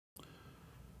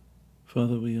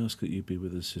Father, we ask that you be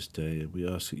with us this day, and we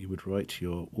ask that you would write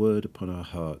your word upon our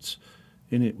hearts.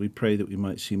 In it we pray that we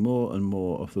might see more and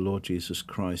more of the Lord Jesus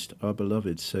Christ, our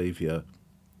beloved Saviour.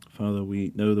 Father,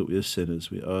 we know that we are sinners.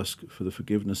 We ask for the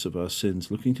forgiveness of our sins,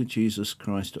 looking to Jesus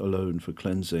Christ alone for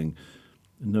cleansing,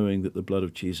 knowing that the blood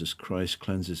of Jesus Christ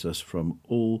cleanses us from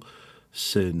all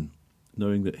sin,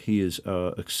 knowing that he is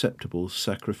our acceptable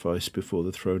sacrifice before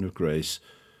the throne of grace.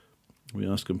 We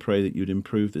ask and pray that you'd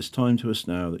improve this time to us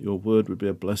now, that your word would be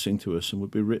a blessing to us and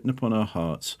would be written upon our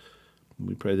hearts. And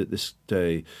we pray that this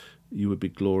day you would be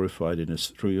glorified in us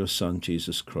through your Son,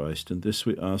 Jesus Christ. And this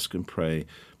we ask and pray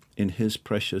in his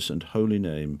precious and holy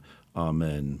name.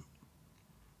 Amen.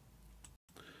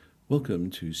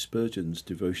 Welcome to Spurgeon's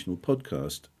Devotional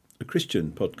Podcast, a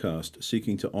Christian podcast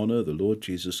seeking to honour the Lord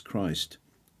Jesus Christ,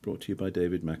 brought to you by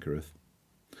David Mackereth.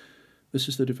 This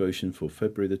is the devotion for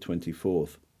February the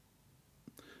 24th.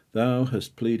 Thou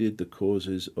hast pleaded the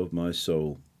causes of my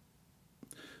soul.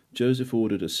 Joseph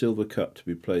ordered a silver cup to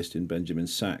be placed in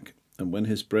Benjamin's sack, and when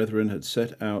his brethren had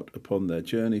set out upon their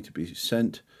journey to be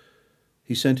sent,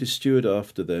 he sent his steward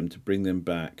after them to bring them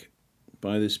back.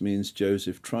 By this means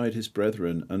Joseph tried his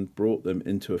brethren and brought them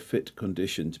into a fit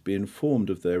condition to be informed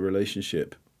of their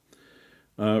relationship.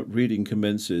 Our reading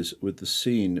commences with the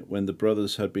scene when the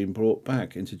brothers had been brought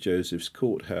back into Joseph's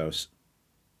courthouse.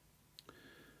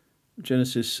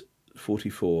 Genesis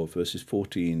 44, verses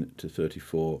 14 to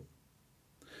 34.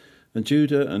 And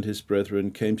Judah and his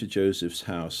brethren came to Joseph's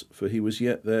house, for he was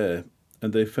yet there,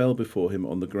 and they fell before him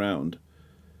on the ground.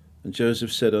 And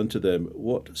Joseph said unto them,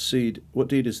 What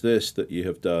deed is this that ye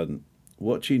have done?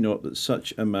 Wot ye not that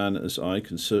such a man as I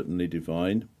can certainly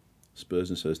divine?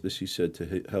 Spurgeon says this he said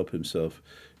to help himself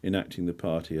in acting the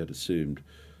part he had assumed.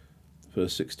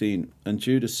 Verse 16. And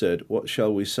Judah said, What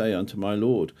shall we say unto my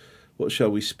Lord? What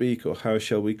shall we speak, or how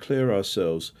shall we clear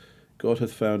ourselves? God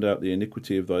hath found out the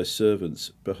iniquity of thy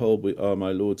servants. Behold, we are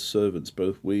my Lord's servants,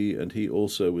 both we and he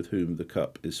also with whom the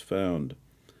cup is found.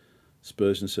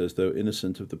 Spurgeon says, though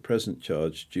innocent of the present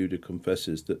charge, Judah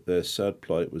confesses that their sad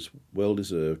plight was well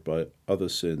deserved by other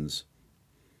sins.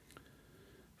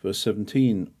 Verse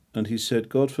 17. And he said,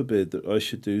 God forbid that I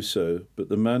should do so, but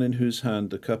the man in whose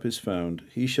hand the cup is found,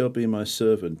 he shall be my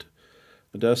servant.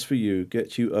 And as for you,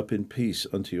 get you up in peace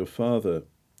unto your father.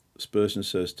 Spurgeon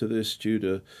says, to this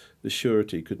Judah the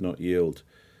surety could not yield,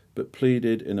 but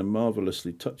pleaded in a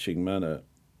marvellously touching manner.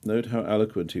 Note how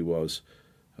eloquent he was.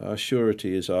 Our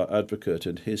surety is our advocate,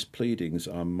 and his pleadings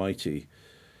are mighty.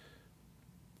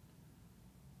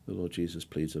 The Lord Jesus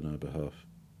pleads on our behalf.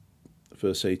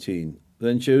 Verse 18.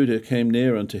 Then Judah came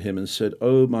near unto him and said,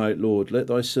 O my Lord, let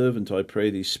thy servant, I pray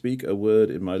thee, speak a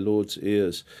word in my Lord's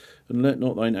ears, and let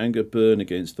not thine anger burn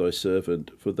against thy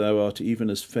servant, for thou art even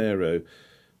as Pharaoh.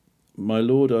 My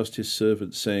Lord asked his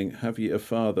servant, saying, Have ye a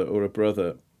father or a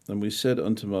brother? And we said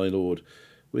unto my Lord,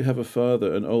 We have a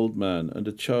father, an old man, and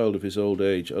a child of his old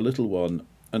age, a little one,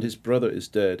 and his brother is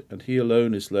dead, and he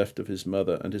alone is left of his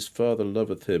mother, and his father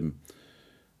loveth him.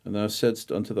 And thou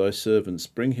saidst unto thy servants,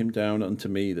 Bring him down unto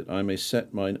me, that I may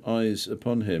set mine eyes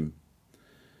upon him.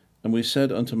 And we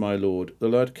said unto my Lord, The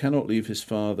lad cannot leave his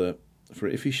father, for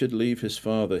if he should leave his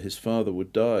father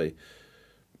would die.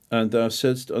 And thou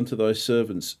saidst unto thy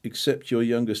servants, Except your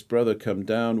youngest brother come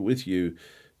down with you,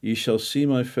 ye shall see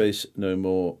my face no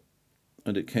more.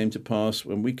 And it came to pass,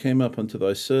 when we came up unto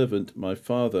thy servant, my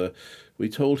father, we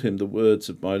told him the words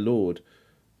of my Lord.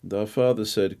 And our father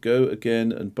said, Go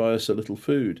again and buy us a little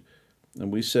food.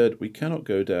 And we said, We cannot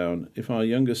go down. If our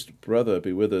youngest brother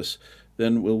be with us,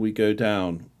 then will we go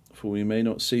down. For we may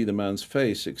not see the man's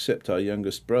face, except our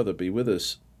youngest brother be with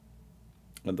us.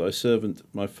 And thy servant,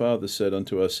 my father, said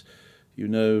unto us, You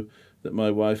know that my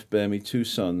wife bare me 2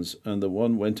 sons, and the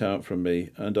one went out from me.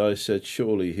 And I said,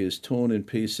 Surely he is torn in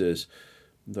pieces,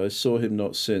 and I saw him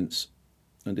not since.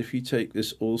 And if ye take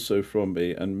this also from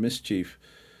me, and mischief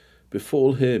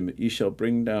befall him, ye shall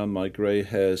bring down my grey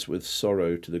hairs with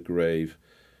sorrow to the grave.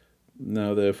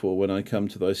 Now therefore, when I come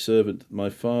to thy servant, my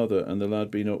father, and the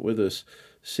lad be not with us,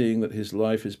 seeing that his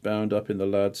life is bound up in the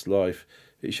lad's life,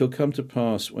 it shall come to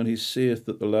pass, when he seeth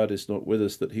that the lad is not with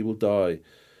us, that he will die.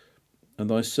 And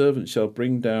thy servant shall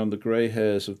bring down the grey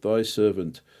hairs of thy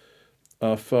servant,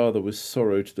 our father, with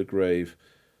sorrow to the grave.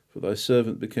 For thy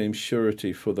servant became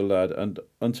surety for the lad, and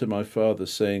unto my father,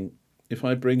 saying, If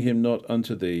I bring him not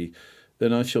unto thee,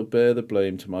 then I shall bear the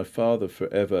blame to my father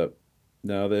for ever.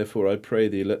 Now therefore I pray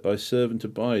thee, let thy servant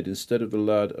abide instead of the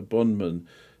lad a bondman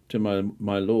to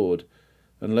my Lord,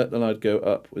 and let the lad go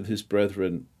up with his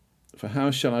brethren. For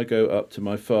how shall I go up to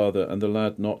my father, and the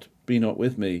lad be not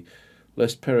with me,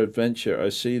 lest peradventure I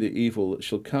see the evil that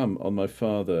shall come on my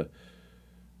father?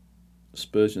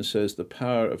 Spurgeon says the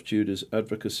power of Judah's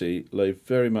advocacy lay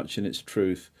very much in its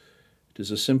truth. It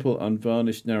is a simple,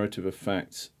 unvarnished narrative of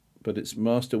facts, but its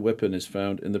master weapon is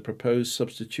found in the proposed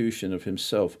substitution of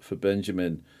himself for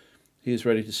Benjamin. He is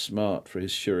ready to smart for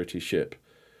his suretyship.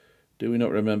 Do we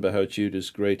not remember how Judah's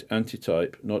great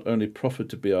antitype not only proffered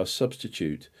to be our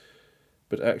substitute,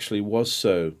 but actually was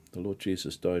so? The Lord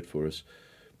Jesus died for us.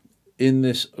 In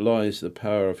this lies the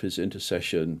power of his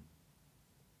intercession.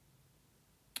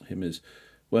 Hymn is,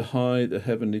 where high the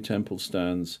heavenly temple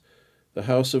stands, the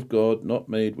house of God not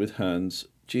made with hands,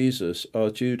 Jesus, our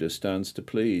Judah, stands to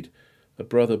plead, a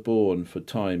brother born for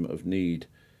time of need.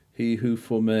 He who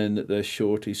for men their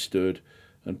surety stood,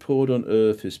 and poured on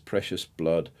earth his precious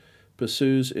blood,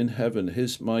 pursues in heaven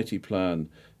his mighty plan,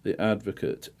 the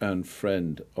advocate and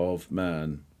friend of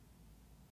man.